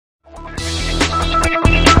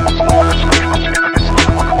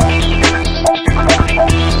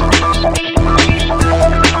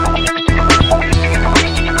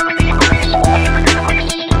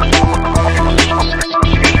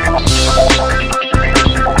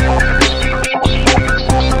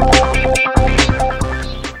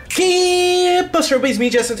Buster Base me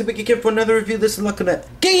Justin to pick again for another review. This is looking at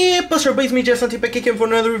Buster Base me Justin to pick again for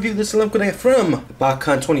another review. This is looking at from the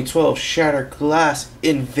Botcon 2012 Shattered Glass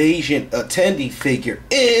Invasion attendee figure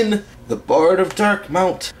in the Bard of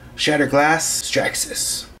Darkmount Shattered Glass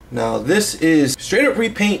Straxus. Now this is straight up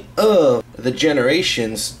repaint of the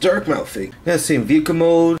Generations Darkmount figure. That's the same vehicle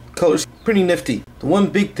mode, colors pretty nifty. The one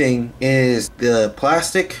big thing is the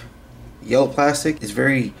plastic, yellow plastic, is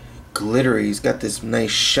very glittery. He's got this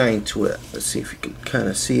nice shine to it. Let's see if you can kind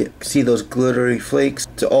of see it. See those glittery flakes?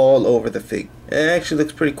 It's all over the fig. It actually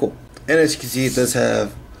looks pretty cool. And as you can see, it does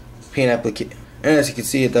have paint application. And as you can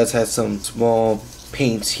see, it does have some small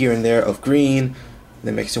paints here and there of green.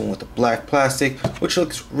 Then mixing with the black plastic, which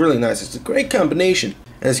looks really nice. It's a great combination.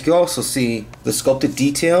 As you can also see, the sculpted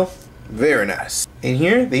detail, very nice. And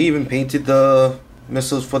here, they even painted the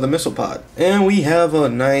missiles for the missile pod. And we have a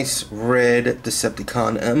nice red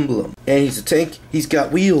Decepticon emblem. And he's a tank. He's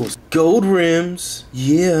got wheels, gold rims,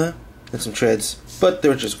 yeah, and some treads, but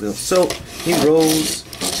they're just wheels. So he rolls.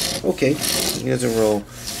 Okay, he doesn't roll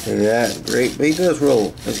that great, but he does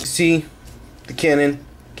roll. As you can see, the cannon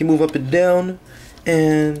can move up and down,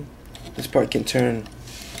 and this part can turn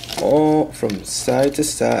all from side to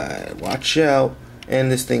side. Watch out. And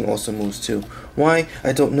this thing also moves too. Why?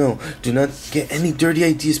 I don't know. Do not get any dirty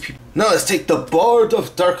ideas, people. Now let's take the Bard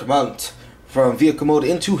of Darkmount from vehicle mode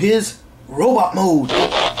into his robot mode.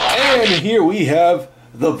 And here we have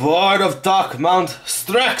the Bard of Darkmount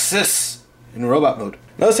Straxus in robot mode.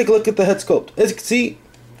 Now let's take a look at the head sculpt. As you can see,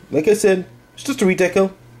 like I said, it's just a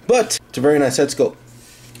redeco, but it's a very nice head sculpt.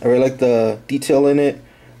 I really like the detail in it,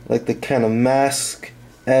 like the kind of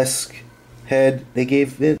mask-esque head they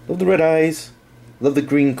gave it. Love the red eyes. Love the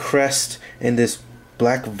green crest and this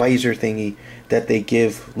black visor thingy that they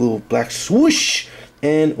give, little black swoosh.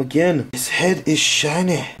 And again, his head is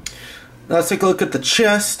shiny. Now let's take a look at the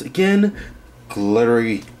chest. Again,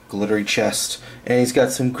 glittery chest. And he's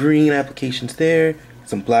got some green applications there,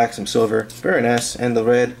 some black, some silver. Very nice. And the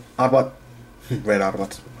red Autobot. Red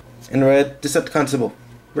Autobots. And the red Decepticon symbol.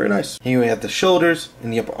 Very nice. Here we have the shoulders,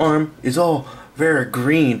 and the upper arm is all very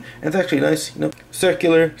green. And it's actually nice, you know,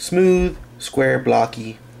 circular, smooth, square,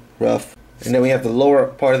 blocky, rough. And then we have the lower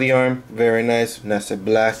part of the arm, very nice, nice and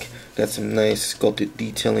black. Got some nice sculpted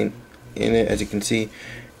detailing in it, as you can see.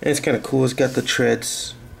 And it's kind of cool. It's got the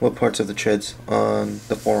treads, what parts of the treads on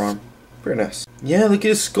the forearm. Very nice. Yeah, look at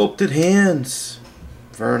his sculpted hands.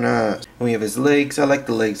 Very nice. And we have his legs. I like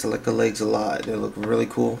the legs. I like the legs a lot. They look really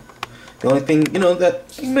cool. The only thing, you know,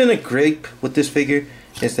 that's been a gripe with this figure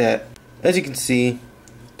is that, as you can see,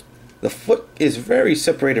 the foot is very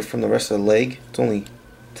separated from the rest of the leg. It's only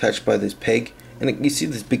attached by this peg. And you see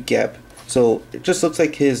this big gap. So it just looks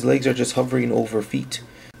like his legs are just hovering over feet.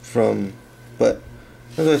 But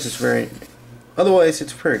otherwise it's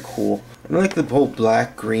very cool. I like the whole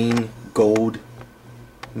black, green, gold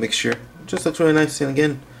mixture. It just looks really nice, and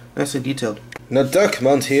again, nicely detailed. Now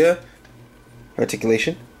Darkmount here,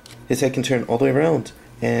 articulation. His head can turn all the way around.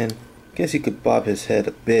 And I guess you could bob his head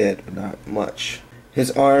a bit, but not much.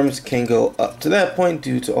 His arms can go up to that point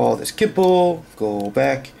due to all this kibble. Go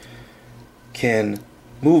back. Can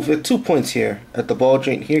move at 2 points here. At the ball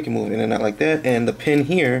joint here, can move in and out like that. And the pin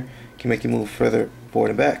here can make you move further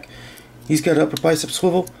forward and back. He's got upper bicep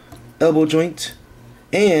swivel, elbow joint.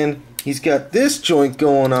 And he's got this joint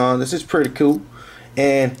going on. This is pretty cool.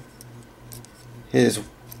 And his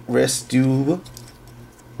wrists do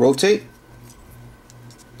rotate.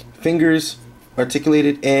 Fingers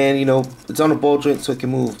articulated, and you know, it's on a ball joint, so it can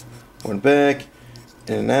move forward and back,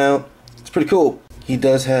 in and out. It's pretty cool. He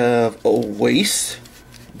does have a waist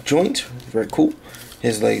joint, very cool.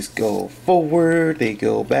 His legs go forward, they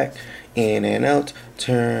go back, in and out,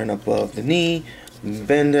 turn above the knee,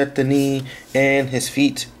 bend at the knee, and his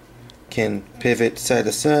feet can pivot side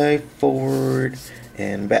to side, forward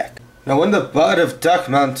and back. Now when the Bard of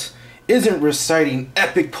Darkmount isn't reciting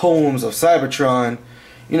epic poems of Cybertron,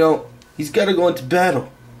 you know, he's got to go into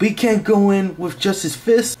battle. But he can't go in with just his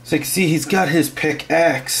fist. So you can see he's got his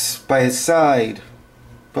pickaxe by his side.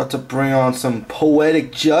 About to bring on some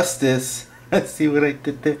poetic justice. Let's see what I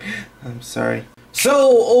did there. I'm sorry.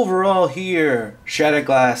 So overall here, Shattered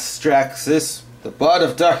Glass Straxus, the Bard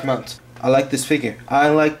of Darkmount. I like this figure. I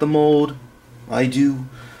like the mold. I do.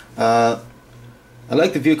 I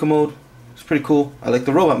like the vehicle mode. It's pretty cool. I like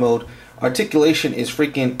the robot mode. Articulation is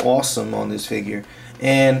freaking awesome on this figure.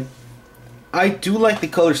 And I do like the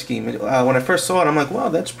color scheme. When I first saw it, I'm like, wow,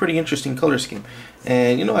 that's pretty interesting color scheme.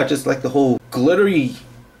 And you know, I just like the whole glittery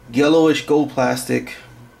yellowish gold plastic.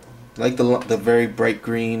 Like the very bright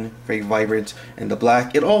green, very vibrant, and the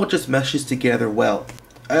black. It all just meshes together well.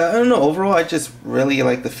 I don't know, overall I just really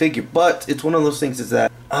like the figure, but it's one of those things is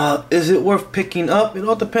that, is it worth picking up? It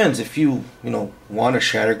all depends. If you want a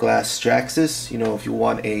Shatterglass Straxus, if you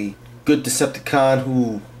want a good Decepticon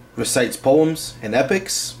who recites poems and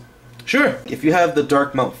epics, sure. If you have the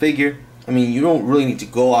Dark Mount figure, I mean, you don't really need to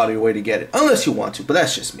go out of your way to get it, unless you want to, but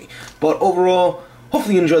that's just me. But overall,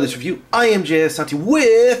 hopefully you enjoyed this review. I am JS Santi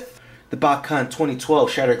with the Botcon 2012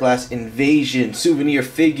 Shatterglass Invasion souvenir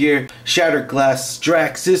figure, Shatterglass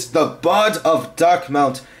Straxus, the Bard of Dark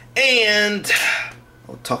Mount, and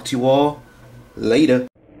I'll talk to you all later.